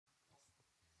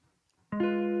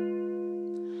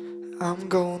I'm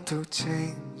going through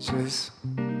changes.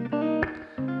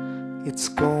 It's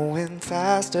going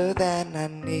faster than I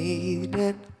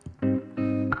needed.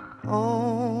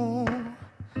 Oh,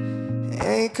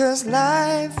 hey, 'cause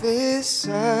life is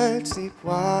such deep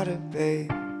water,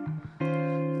 babe.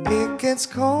 It gets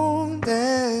cold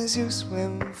as you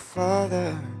swim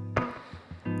further.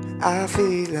 I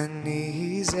feel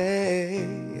uneasy,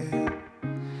 yeah.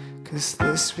 'Cause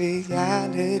this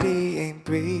reality ain't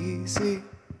breezy.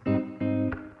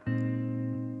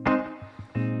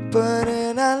 But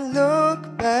when I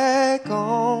look back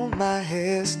on my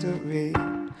history,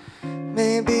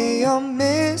 maybe I'll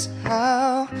miss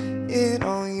how it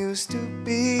all used to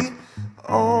be.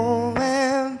 Oh,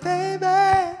 and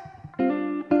baby,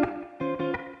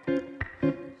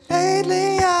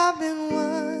 lately I've been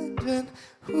wondering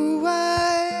who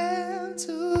I am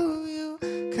to you.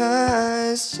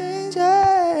 'Cause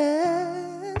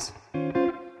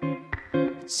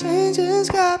changes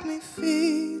got me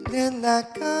feeling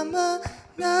like I'm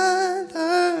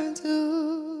another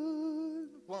dude.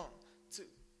 1, 2,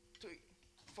 3,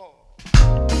 4.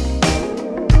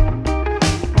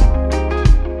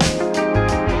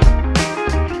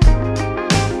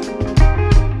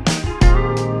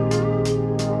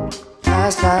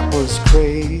 Last night was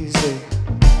crazy,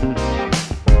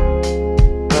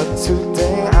 but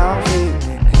today I'm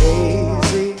feeling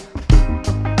hazy.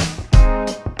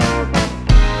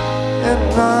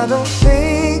 And I don't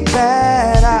think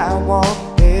that I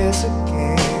want this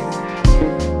again,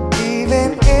 even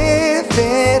if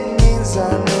it means I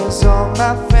lose all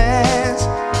my friends.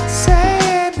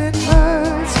 Saying it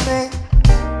hurts me.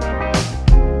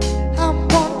 I'm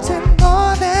wanting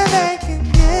more than they can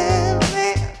give me.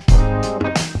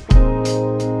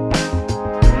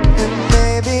 And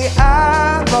maybe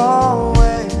I've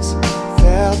always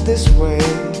felt this way.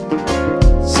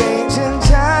 Changing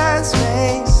just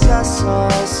makes us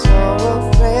all so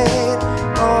afraid.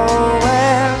 Oh,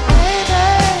 and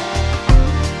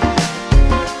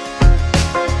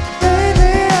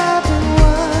baby, I've been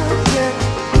wondering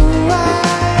who I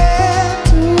am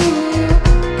to you.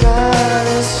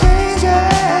 'Cause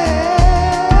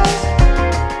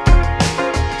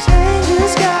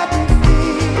changes got me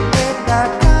feeling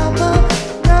like I'm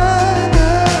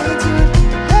another dude.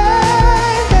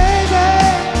 Hey, baby,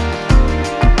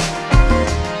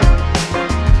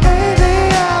 lately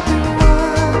I've been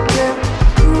wondering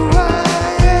who I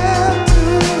am to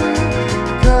you.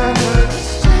 'Cause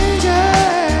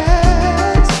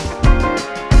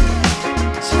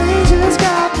changes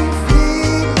got me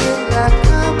feeling like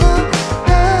I'm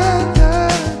another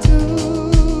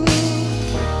dude.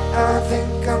 I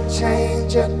think I'm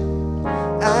changing.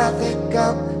 I think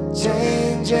I'm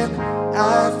changing. I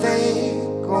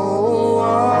think, oh,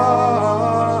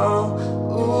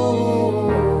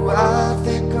 ooh, I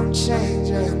think I'm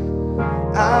changing.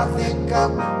 I think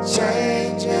I'm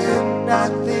changing. I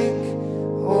think,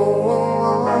 oh,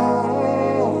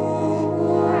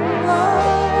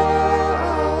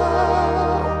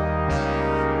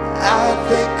 I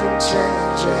think I'm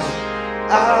changing.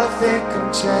 I think I'm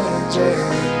changing.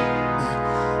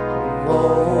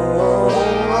 Oh.